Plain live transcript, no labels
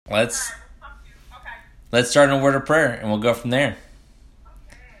let's start in a word of prayer, and we'll go from there.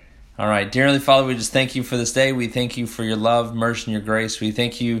 All right. Dear Heavenly Father, we just thank you for this day. We thank you for your love, mercy, and your grace. We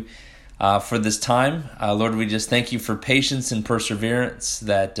thank you for this time. Lord, we just thank you for patience and perseverance,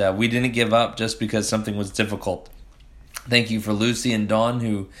 that we didn't give up just because something was difficult. Thank you for Lucy and Dawn,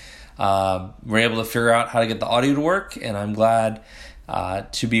 who were able to figure out how to get the audio to work, and I'm glad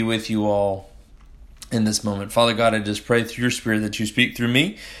to be with you all in this moment. Father God, I just pray through your Spirit that you speak through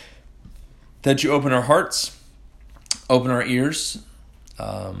me, that you open our hearts, open our ears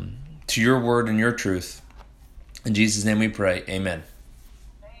to your word and your truth. In Jesus' name we pray. Amen.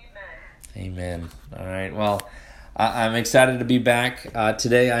 Amen. All right. Well, I'm excited to be back.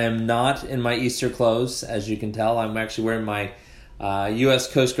 Today I am not in my Easter clothes, as you can tell. I'm actually wearing my U.S.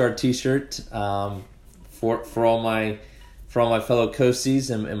 Coast Guard T-shirt for all my fellow Coasties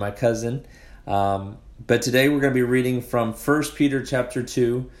and my cousin. But today we're going to be reading from 1 Peter chapter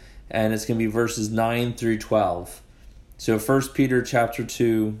 2, and it's going to be verses 9 through 12. So 1 Peter chapter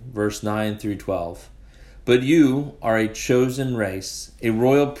 2, verse 9 through 12. But you are a chosen race, a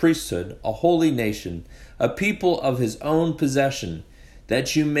royal priesthood, a holy nation, a people of his own possession,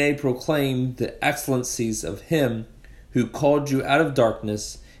 that you may proclaim the excellencies of him who called you out of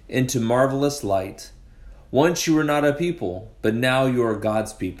darkness into marvelous light. Once you were not a people, but now you are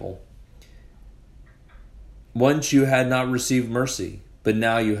God's people. Once you had not received mercy, but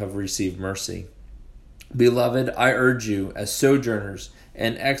now you have received mercy. Beloved, I urge you, as sojourners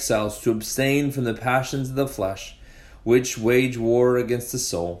and exiles, to abstain from the passions of the flesh, which wage war against the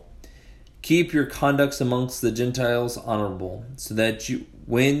soul. Keep your conducts amongst the Gentiles honorable, so that you,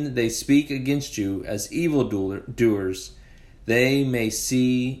 when they speak against you as evildoers, they may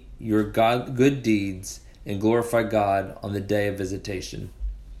see your good deeds and glorify God on the day of visitation.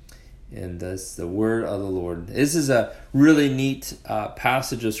 And that's the word of the Lord. This is a really neat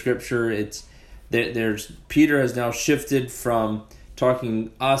passage of Scripture. Peter has now shifted from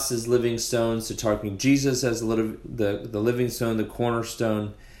talking us as living stones to talking Jesus as the living stone, the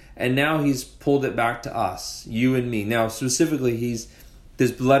cornerstone, and now he's pulled it back to us, you and me. Now, specifically,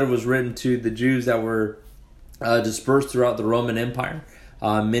 this letter was written to the Jews that were dispersed throughout the Roman Empire.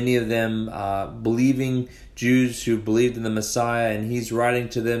 Many of them believing Jews who believed in the Messiah, and he's writing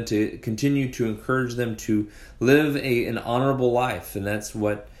to them to continue to encourage them to live an honorable life, and that's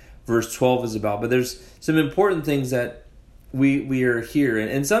what verse 12 is about. But there's some important things that we are here,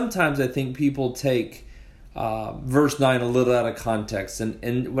 and sometimes I think people take verse 9 a little out of context,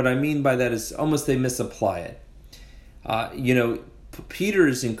 and what I mean by that is almost they misapply it. Peter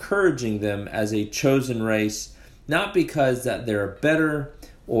is encouraging them as a chosen race, not because that they're better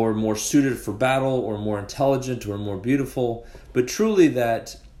or more suited for battle or more intelligent or more beautiful, but truly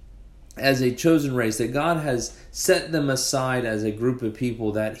that as a chosen race, that God has set them aside as a group of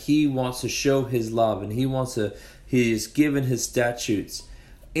people that he wants to show his love, and he has given his statutes,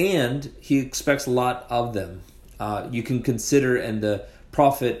 and he expects a lot of them. You can consider, and the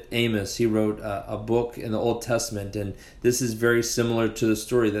prophet Amos, he wrote a book in the Old Testament, and this is very similar to the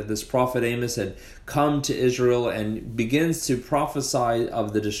story that this prophet Amos had come to Israel and begins to prophesy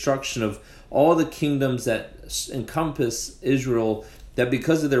of the destruction of all the kingdoms that encompass Israel, that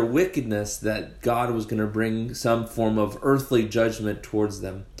because of their wickedness that God was going to bring some form of earthly judgment towards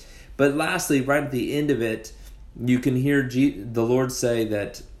them. But lastly, right at the end of it, you can hear the Lord say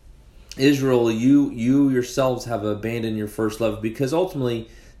that Israel, you yourselves have abandoned your first love, because ultimately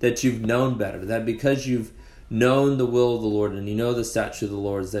that you've known better, that because you've known the will of the Lord and you know the statute of the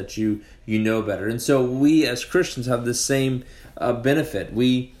Lord, that you know better. And so we as Christians have the same benefit.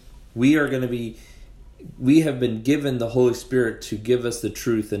 We have been given the Holy Spirit to give us the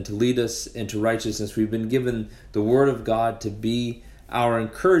truth and to lead us into righteousness. We've been given the Word of God to be our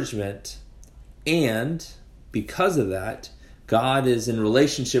encouragement, and because of that, God is in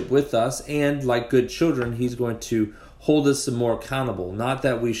relationship with us, and like good children, he's going to hold us more accountable. Not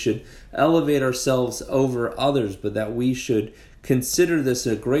that we should elevate ourselves over others, but that we should consider this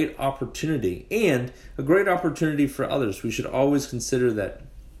a great opportunity, and a great opportunity for others. We should always consider that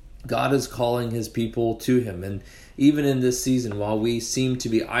God is calling his people to him. And even in this season, while we seem to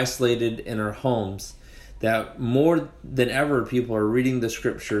be isolated in our homes, that more than ever people are reading the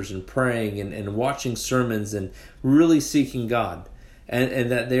scriptures and praying and watching sermons and really seeking God. And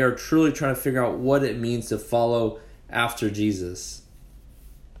that they are truly trying to figure out what it means to follow after Jesus.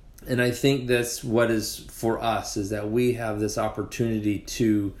 And I think that's what is for us, is that we have this opportunity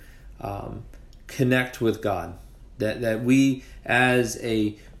to connect with God. That we as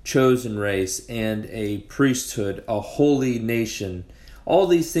a chosen race and a priesthood, a holy nation, all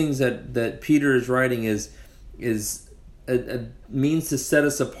these things that Peter is writing is a means to set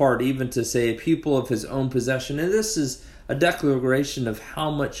us apart, even to say a people of his own possession. And this is a declaration of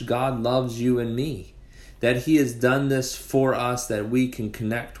how much God loves you and me, that he has done this for us, that we can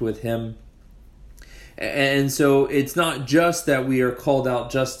connect with him. And so it's not just that we are called out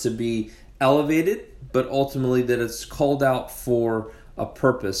just to be elevated, but ultimately that it's called out for a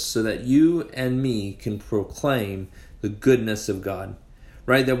purpose, so that you and me can proclaim the goodness of God,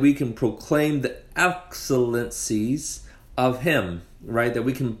 right? That we can proclaim the excellencies of him, right? That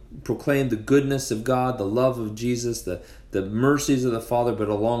we can proclaim the goodness of God, the love of Jesus, the mercies of the Father, but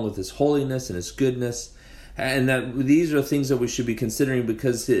along with his holiness and his goodness. And that these are things that we should be considering,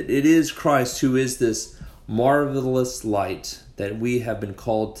 because it is Christ who is this marvelous light that we have been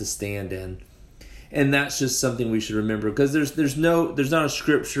called to stand in. And that's just something we should remember, because there's not a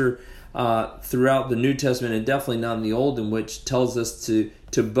scripture throughout the New Testament, and definitely not in the Old, in which tells us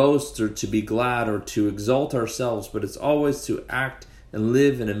to boast or to be glad or to exalt ourselves, but it's always to act and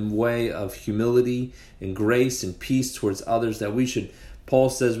live in a way of humility and grace and peace towards others, that Paul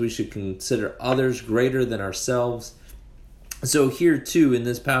says we should consider others greater than ourselves. So here too, in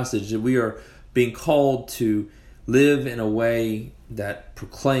this passage, we are being called to live in a way that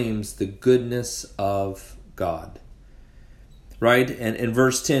proclaims the goodness of God. Right? And in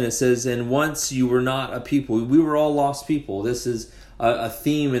verse 10 it says, "And once you were not a people." We were all lost people. This is a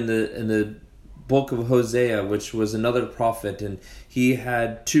theme in the book of Hosea, which was another prophet, and he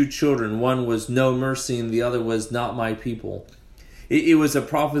had two children. One was no mercy and the other was not my people. It was a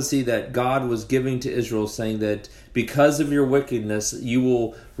prophecy that God was giving to Israel, saying that because of your wickedness, you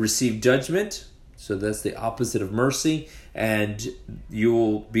will receive judgment. So that's the opposite of mercy. And you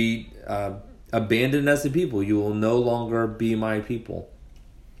will be abandoned as a people. You will no longer be my people.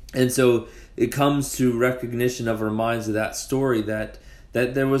 And so it comes to recognition of our minds of that story, that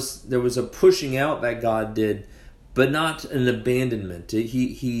there was a pushing out that God did, but not an abandonment.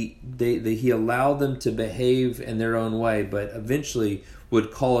 He allowed them to behave in their own way, but eventually would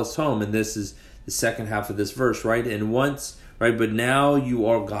call us home. And this is the second half of this verse, right? But now you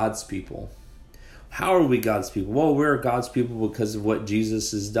are God's people. How are we God's people? Well, we're God's people because of what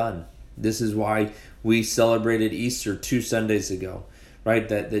Jesus has done. This is why we celebrated Easter 2 Sundays ago, right?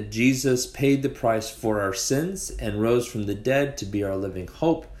 That Jesus paid the price for our sins and rose from the dead to be our living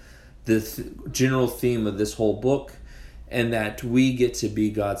hope. The general theme of this whole book, and that we get to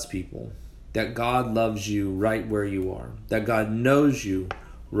be God's people. That God loves you right where you are. That God knows you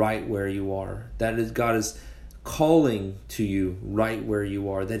right where you are. That is, God is calling to you right where you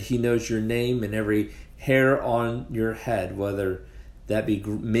are. That he knows your name and every hair on your head, whether that be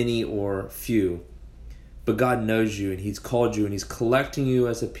many or few. But God knows you, and he's called you, and he's collecting you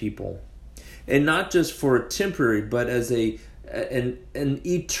as a people. And not just for a temporary, but as an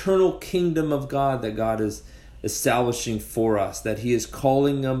eternal kingdom of God that God is establishing for us, that he is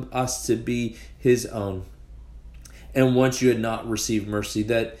calling us to be his own. And once you had not received mercy,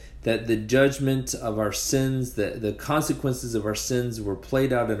 that the judgment of our sins, the consequences of our sins were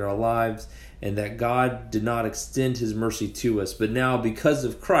played out in our lives, and that God did not extend his mercy to us. But now, because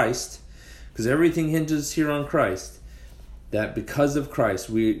of Christ, because everything hinges here on Christ, that because of Christ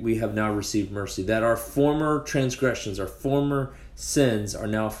we have now received mercy, that our former transgressions, our former sins are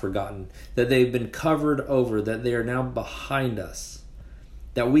now forgotten, that they've been covered over, that they are now behind us,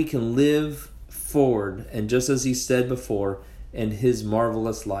 that we can live forward, and just as he said before, in his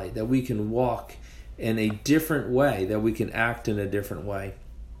marvelous light, that we can walk in a different way, that we can act in a different way.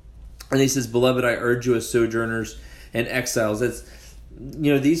 And he says, "Beloved, I urge you as sojourners and exiles." That's,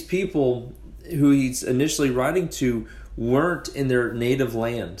 these people who he's initially writing to weren't in their native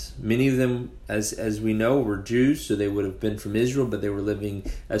land. Many of them, as we know, were Jews, so they would have been from Israel, but they were living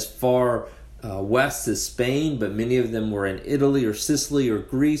as far west as Spain. But many of them were in Italy or Sicily or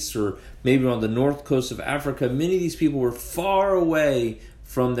Greece, or maybe on the north coast of Africa. Many of these people were far away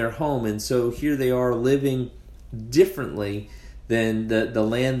from their home, and so here they are living differently than the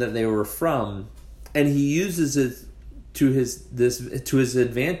land that they were from. And he uses it to his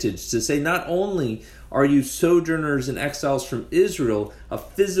advantage to say, not only are you sojourners and exiles from Israel, a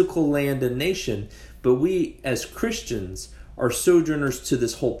physical land and nation, but we as Christians are sojourners to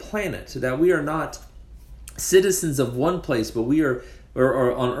this whole planet. That we are not citizens of one place, but we are,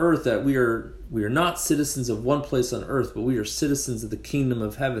 or on earth, that we are not citizens of one place on earth, but we are citizens of the kingdom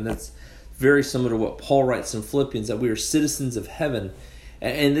of heaven. That's very similar to what Paul writes in Philippians, that we are citizens of heaven.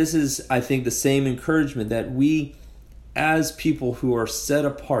 And this is, I think, the same encouragement, that we, as people who are set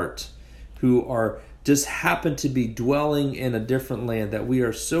apart, who are just happen to be dwelling in a different land, that we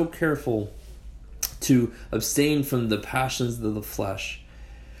are so careful to abstain from the passions of the flesh.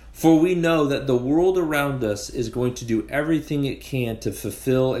 For we know that the world around us is going to do everything it can to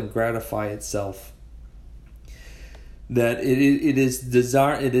fulfill and gratify itself. That it is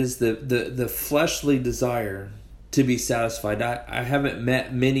the fleshly desire to be satisfied. I haven't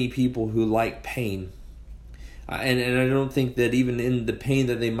met many people who like pain. And I don't think that even in the pain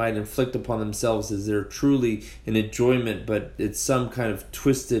that they might inflict upon themselves is there truly an enjoyment, but it's some kind of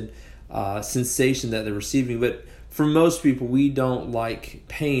twisted sensation that they're receiving. But for most people, we don't like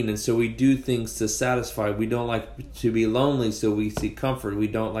pain, and so we do things to satisfy. We don't like to be lonely, so we seek comfort. We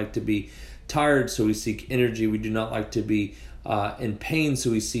don't like to be tired, so we seek energy. We do not like to be in pain,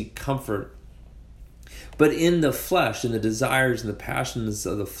 so we seek comfort. But in the flesh, in the desires and the passions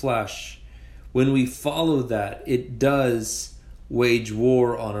of the flesh, when we follow that, it does wage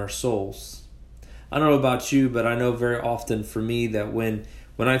war on our souls. I don't know about you, but I know very often for me that when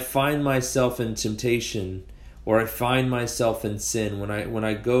I find myself in temptation, or I find myself in sin, when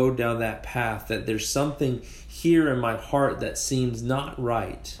I go down that path, that there's something here in my heart that seems not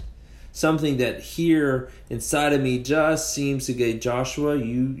right. Something that here inside of me just seems to go, Joshua,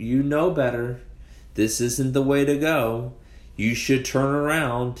 you know better. This isn't the way to go. You should turn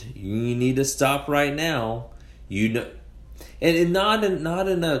around. You need to stop right now. You know, and not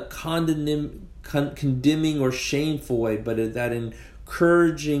in a condemning or shameful way, but in that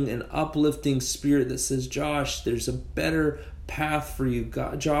encouraging and uplifting spirit that says, Josh, there's a better path for you.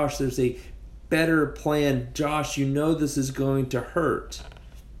 God, Josh, there's a better plan. Josh, you know this is going to hurt.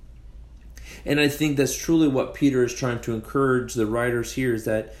 And I think that's truly what Peter is trying to encourage the writers here, is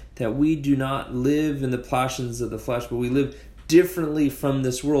that we do not live in the passions of the flesh, but we live differently from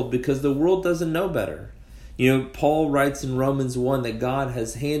this world, because the world doesn't know better. You know, Paul writes in Romans 1 that God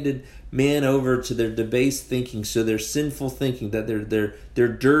has handed man over to their debased thinking, so their sinful thinking, that their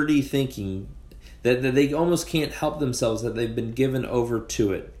dirty thinking, that they almost can't help themselves, that they've been given over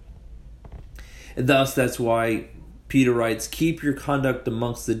to it. And thus, that's why Peter writes, keep your conduct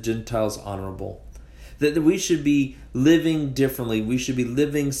amongst the Gentiles honorable. That we should be living differently. We should be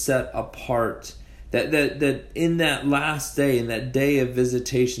living set apart. That in that last day, in that day of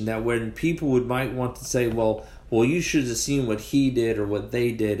visitation, that when people might want to say, well, you should have seen what he did or what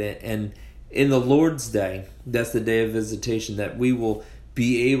they did. And in the Lord's day, that's the day of visitation, that we will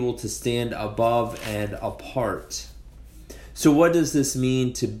be able to stand above and apart. So what does this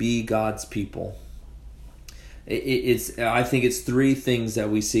mean to be God's people? I think it's three things that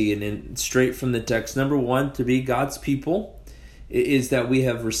we see, and straight from the text. Number one, to be God's people is that we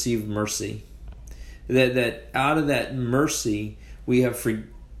have received mercy. That out of that mercy we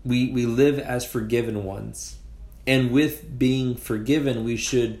live as forgiven ones, and with being forgiven, we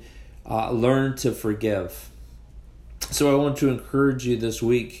should learn to forgive. So I want to encourage you this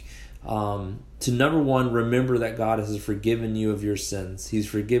week to, number one, remember that God has forgiven you of your sins. He's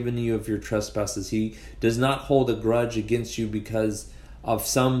forgiven you of your trespasses. He does not hold a grudge against you because of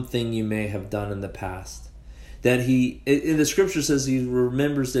something you may have done in the past. That in the scripture says he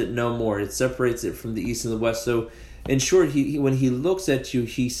remembers it no more. It separates it from the east and the west. So in short, when he looks at you,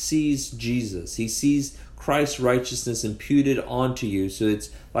 he sees Jesus. He sees Christ's righteousness imputed onto you. So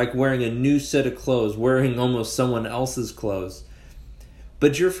it's like wearing a new set of clothes, wearing almost someone else's clothes.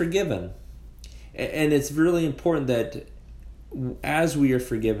 But you're forgiven. And it's really important that as we are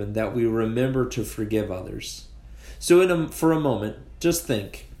forgiven, that we remember to forgive others. So for a moment, just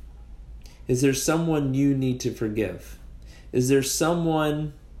think, is there someone you need to forgive? Is there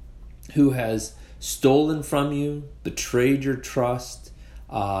someone who has stolen from you, betrayed your trust,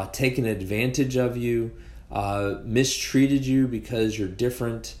 taken advantage of you, mistreated you because you're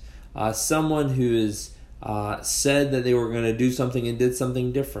different? Someone who has said that they were going to do something and did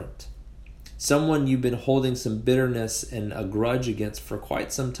something different. Someone you've been holding some bitterness and a grudge against for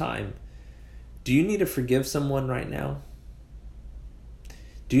quite some time. Do you need to forgive someone right now?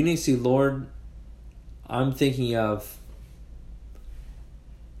 Do you need to say, Lord, I'm thinking of,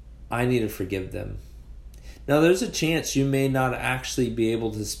 I need to forgive them. Now, there's a chance you may not actually be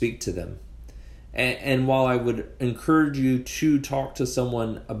able to speak to them. And while I would encourage you to talk to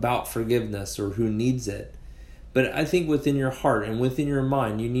someone about forgiveness or who needs it, but I think within your heart and within your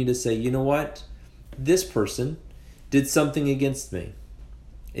mind, you need to say, you know what? This person did something against me.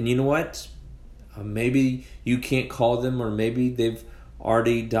 And you know what? Maybe you can't call them, or maybe they've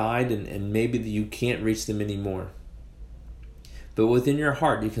already died and maybe you can't reach them anymore. But within your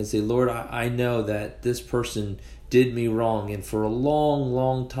heart, you can say, Lord, I know that this person did me wrong, and for a long,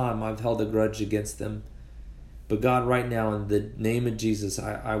 long time I've held a grudge against them. But God, right now, in the name of Jesus,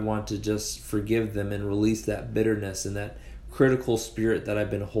 I want to just forgive them and release that bitterness and that critical spirit that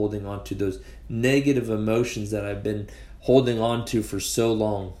I've been holding on to, those negative emotions that I've been holding on to for so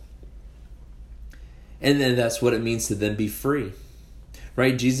long. And then that's what it means to then be free.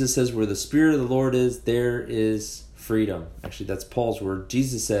 Right? Jesus says where the Spirit of the Lord is, there is freedom. Actually, that's Paul's word.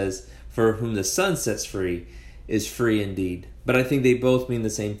 Jesus says, for whom the Son sets free is free indeed. But I think they both mean the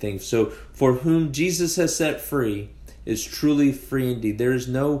same thing. So for whom Jesus has set free is truly free indeed. There is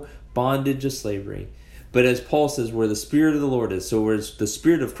no bondage of slavery. But as Paul says, where the Spirit of the Lord is, so where the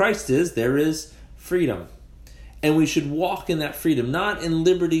Spirit of Christ is, there is freedom. And we should walk in that freedom, not in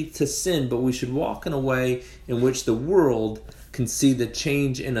liberty to sin, but we should walk in a way in which the world can see the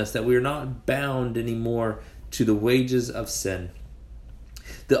change in us, that we are not bound anymore to the wages of sin.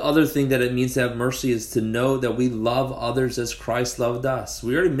 The other thing that it means to have mercy is to know that we love others as Christ loved us.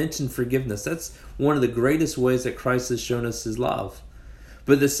 We already mentioned forgiveness. That's one of the greatest ways that Christ has shown us his love.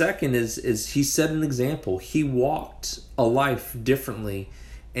 But the second is he set an example. He walked a life differently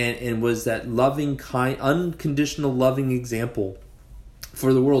and was that loving, kind, unconditional loving example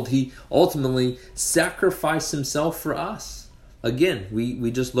for the world. He ultimately sacrificed himself for us. Again,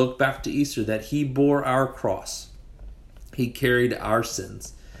 we just look back to Easter, that he bore our cross. He carried our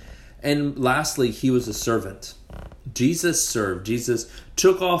sins. And lastly, he was a servant. Jesus served. Jesus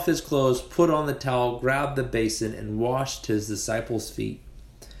took off his clothes, put on the towel, grabbed the basin, and washed his disciples' feet.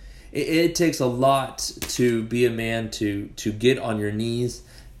 It takes a lot to be a man to get on your knees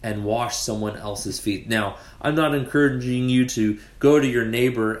and wash someone else's feet. Now, I'm not encouraging you to go to your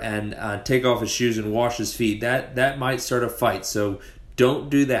neighbor and take off his shoes and wash his feet. That might start a fight, so don't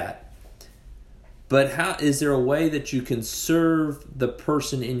do that. But how is there a way that you can serve the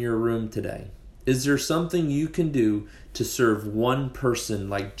person in your room today? Is there something you can do to serve one person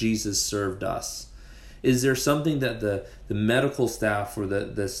like Jesus served us? Is there something that the medical staff or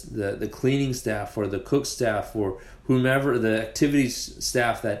the cleaning staff or the cook staff or whomever, the activities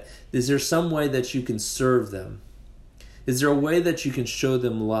staff, is there some way that you can serve them? Is there a way that you can show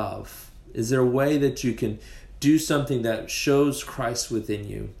them love? Is there a way that you can do something that shows Christ within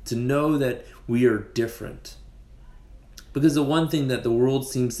you, to know that we are different? Because the one thing that the world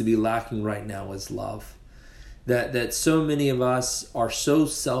seems to be lacking right now is love. That so many of us are so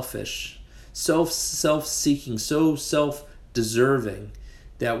selfish, self-seeking, so self-deserving,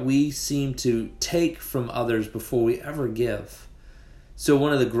 that we seem to take from others before we ever give. So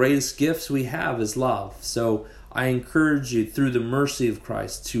one of the greatest gifts we have is love. So I encourage you, through the mercy of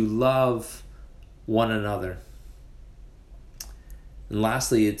Christ, to love one another. And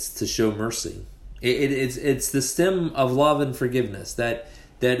lastly, it's to show mercy. It's the stem of love and forgiveness. That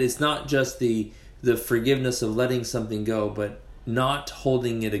it's not just the forgiveness of letting something go, but not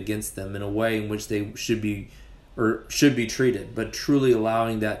holding it against them in a way in which they should be treated, but truly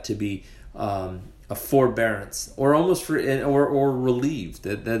allowing that to be a forbearance, or almost or relieved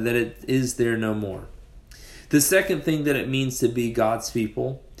that it is there no more. The second thing that it means to be God's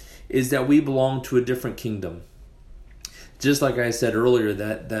people is that we belong to a different kingdom. Just like I said earlier,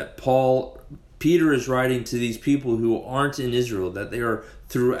 that Peter is writing to these people who aren't in Israel, that they are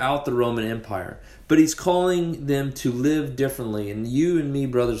throughout the Roman Empire. But he's calling them to live differently. And you and me,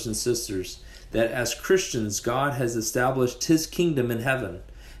 brothers and sisters, that as Christians, God has established his kingdom in heaven.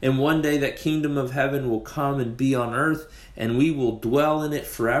 And one day that kingdom of heaven will come and be on earth, and we will dwell in it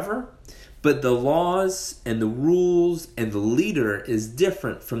forever. But the laws and the rules and the leader is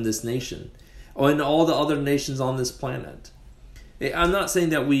different from this nation and all the other nations on this planet. I'm not saying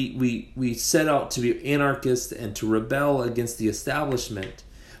that we set out to be anarchists and to rebel against the establishment,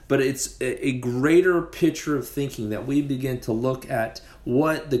 but it's a greater picture of thinking that we begin to look at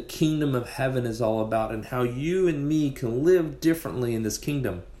what the kingdom of heaven is all about and how you and me can live differently in this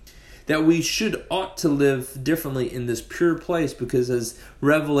kingdom. That we ought to live differently in this pure place, because as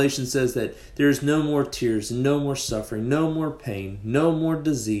Revelation says, that there's no more tears, no more suffering, no more pain, no more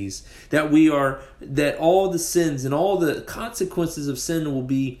disease. That all the sins and all the consequences of sin will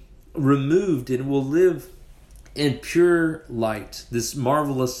be removed, and will live in pure light, this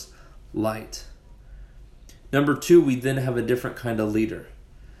marvelous light. Number 2, we then have a different kind of leader.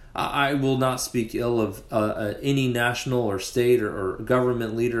 I will not speak ill of any national or state or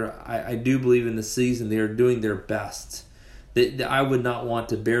government leader. I do believe in the season they are doing their best. That I would not want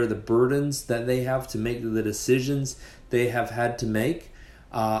to bear the burdens that they have to make the decisions they have had to make.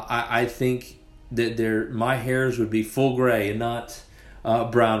 I think that my hairs would be full gray and not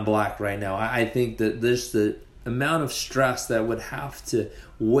brown black right now. I think that the amount of stress that would have to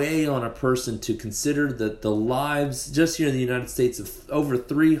weigh on a person to consider the lives just here in the United States of over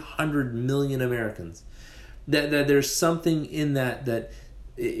 300 million Americans, that there's something in that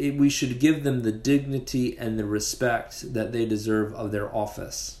we should give them the dignity and the respect that they deserve of their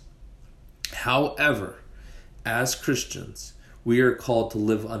office. However, as Christians, We are called to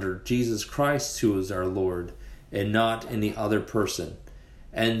live under Jesus Christ, who is our Lord, and not any other person.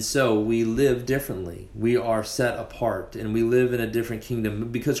 And so we live differently. We are set apart, and we live in a different kingdom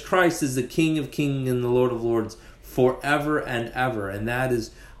because Christ is the King of kings and the Lord of lords forever and ever, and that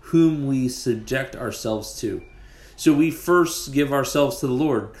is whom we subject ourselves to. So we first give ourselves to the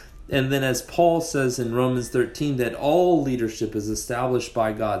Lord. And then as Paul says in Romans 13, that all leadership is established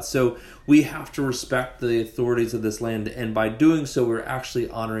by God. So we have to respect the authorities of this land. And by doing so, we're actually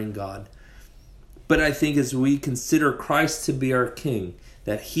honoring God. But I think as we consider Christ to be our King,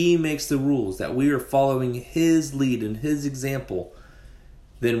 that he makes the rules, that we are following his lead and his example,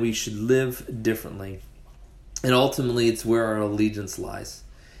 then we should live differently. And ultimately, it's where our allegiance lies.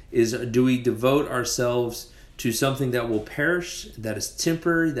 Do we devote ourselves to something that will perish, that is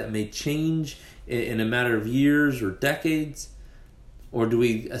temporary, that may change in a matter of years or decades? Or do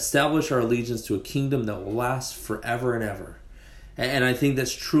we establish our allegiance to a kingdom that will last forever and ever? And I think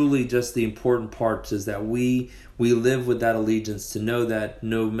that's truly just the important part, is that we live with that allegiance, to know that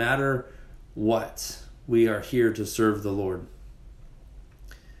no matter what, we are here to serve the Lord.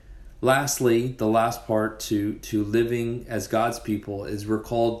 Lastly, the last part to living as God's people is we're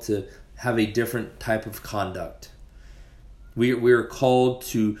called to have a different type of conduct. We are called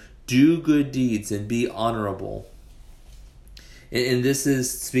to do good deeds and be honorable. And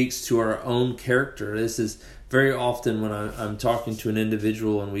this speaks to our own character. This is very often when I'm talking to an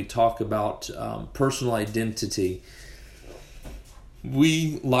individual and we talk about personal identity.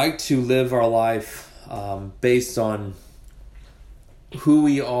 We like to live our life based on who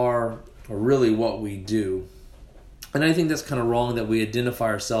we are, or really what we do. And I think that's kind of wrong, that we identify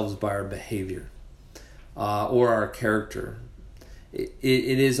ourselves by our behavior or our character.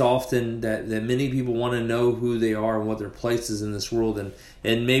 It is often that many people want to know who they are and what their place is in this world. And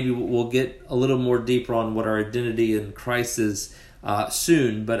maybe we'll get a little more deeper on what our identity in Christ is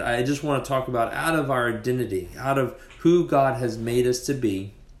soon. But I just want to talk about, out of our identity, out of who God has made us to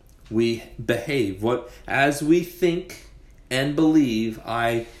be, we behave. As we think and believe,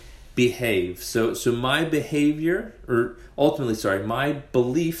 I behave. So my behavior, my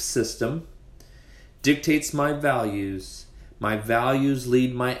belief system dictates my values. My values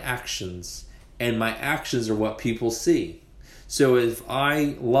lead my actions, and my actions are what people see. So if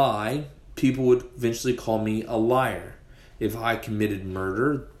I lie, people would eventually call me a liar. If I committed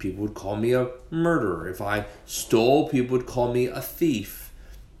murder, people would call me a murderer. If I stole, people would call me a thief.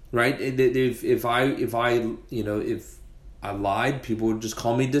 Right? If I lied, people would just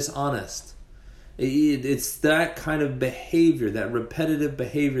call me dishonest. It's that kind of behavior, that repetitive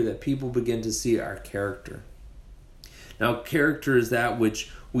behavior, that people begin to see our character. Now, character is that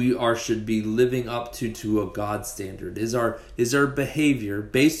which we should be living up to a God standard. Is our behavior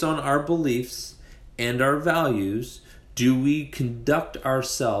based on our beliefs and our values? Do we conduct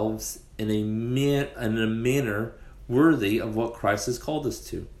ourselves in a manner worthy of what Christ has called us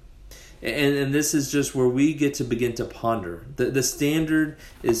to? And this is just where we get to begin to ponder. The standard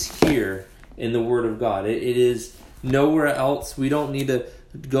is here in the Word of God. It is nowhere else. We don't need to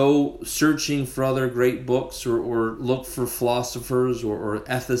go searching for other great books or look for philosophers or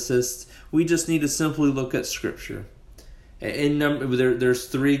ethicists. We just need to simply look at Scripture. And there's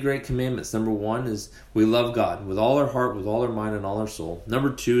 3 great commandments. Number 1 is we love God with all our heart, with all our mind, and all our soul.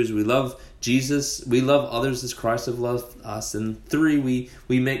 Number 2 is we love Jesus. We love others as Christ has loved us. And 3,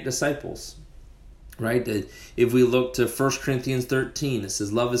 we make disciples. Right? If we look to 1 Corinthians 13, it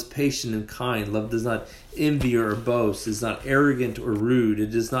says, love is patient and kind. Love does not envy or boast. It is not arrogant or rude. It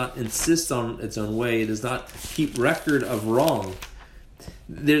does not insist on its own way. It does not keep record of wrong.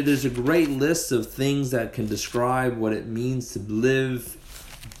 There's a great list of things that can describe what it means to live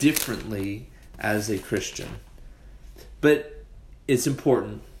differently as a Christian. But it's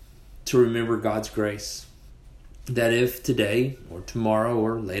important to remember God's grace. That if today or tomorrow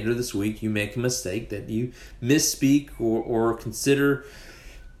or later this week you make a mistake, that you misspeak or consider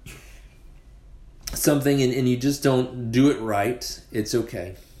something and you just don't do it right, it's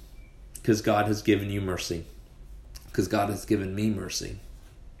okay. Because God has given you mercy. Because God has given me mercy.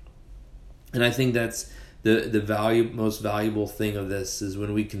 And I think that's the most valuable thing of this, is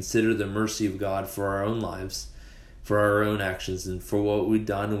when we consider the mercy of God for our own lives, for our own actions, and for what we've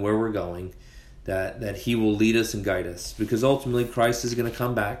done and where we're going, that He will lead us and guide us. Because ultimately Christ is going to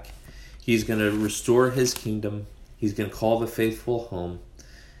come back. He's going to restore His kingdom. He's going to call the faithful home.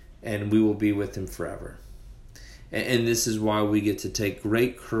 And we will be with Him forever. And this is why we get to take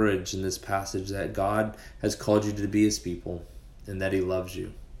great courage in this passage, that God has called you to be His people and that He loves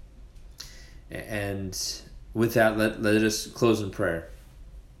you. And with that, let us close in prayer.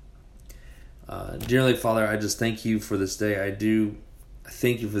 Dearly Father, I just thank you for this day. I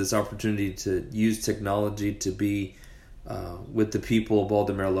thank you for this opportunity to use technology to be with the people of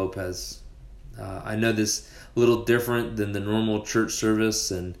Baldomero Lopez. I know this a little different than the normal church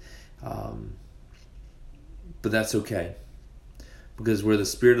service, but that's okay. Because where the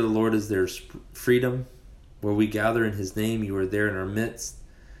Spirit of the Lord is, there's freedom. Where we gather in His name, you are there in our midst.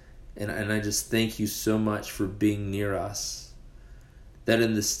 And I just thank you so much for being near us. That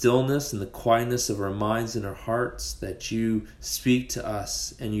in the stillness and the quietness of our minds and our hearts, that you speak to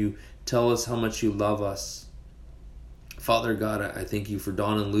us and you tell us how much you love us. Father God, I thank you for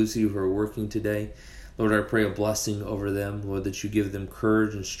Dawn and Lucy who are working today. Lord, I pray a blessing over them. Lord, that you give them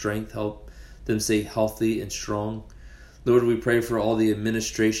courage and strength, help them stay healthy and strong. Lord, we pray for all the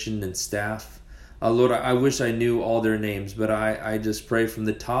administration and staff. Lord, I wish I knew all their names, but I just pray from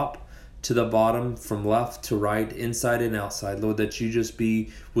the top to the bottom, from left to right, inside and outside. Lord, that you just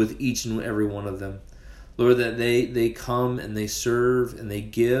be with each and every one of them. Lord, that they come and they serve and they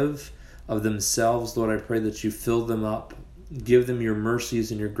give of themselves. Lord, I pray that you fill them up. Give them your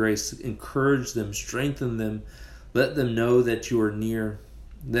mercies and your grace. Encourage them, strengthen them. Let them know that you are near,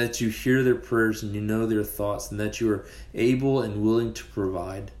 that you hear their prayers and you know their thoughts, and that you are able and willing to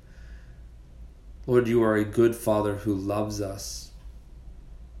provide. Lord, you are a good Father who loves us.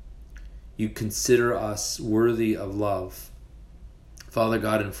 You consider us worthy of love. Father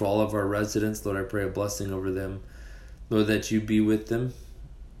God, and for all of our residents, Lord, I pray a blessing over them. Lord, that you be with them,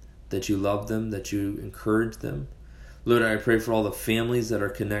 that you love them, that you encourage them. Lord, I pray for all the families that are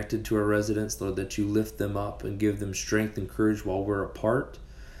connected to our residents, Lord, that you lift them up and give them strength and courage while we're apart.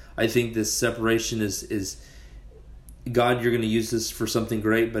 I think this separation is God, you're going to use this for something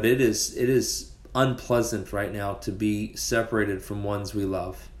great, but it is unpleasant right now to be separated from ones we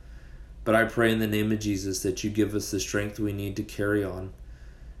love. But I pray in the name of Jesus that you give us the strength we need to carry on.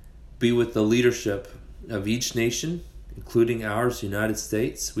 Be with the leadership of each nation, including ours, United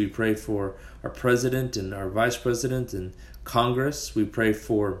States. We pray for our president and our vice president and Congress. We pray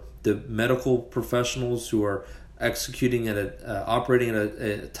for the medical professionals who are operating at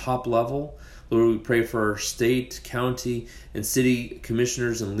a top level. Lord, we pray for our state, county, and city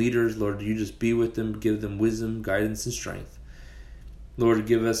commissioners and leaders. Lord, you just be with them, give them wisdom, guidance, and strength. Lord,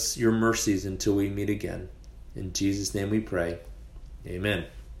 give us your mercies until we meet again. In Jesus' name we pray. Amen.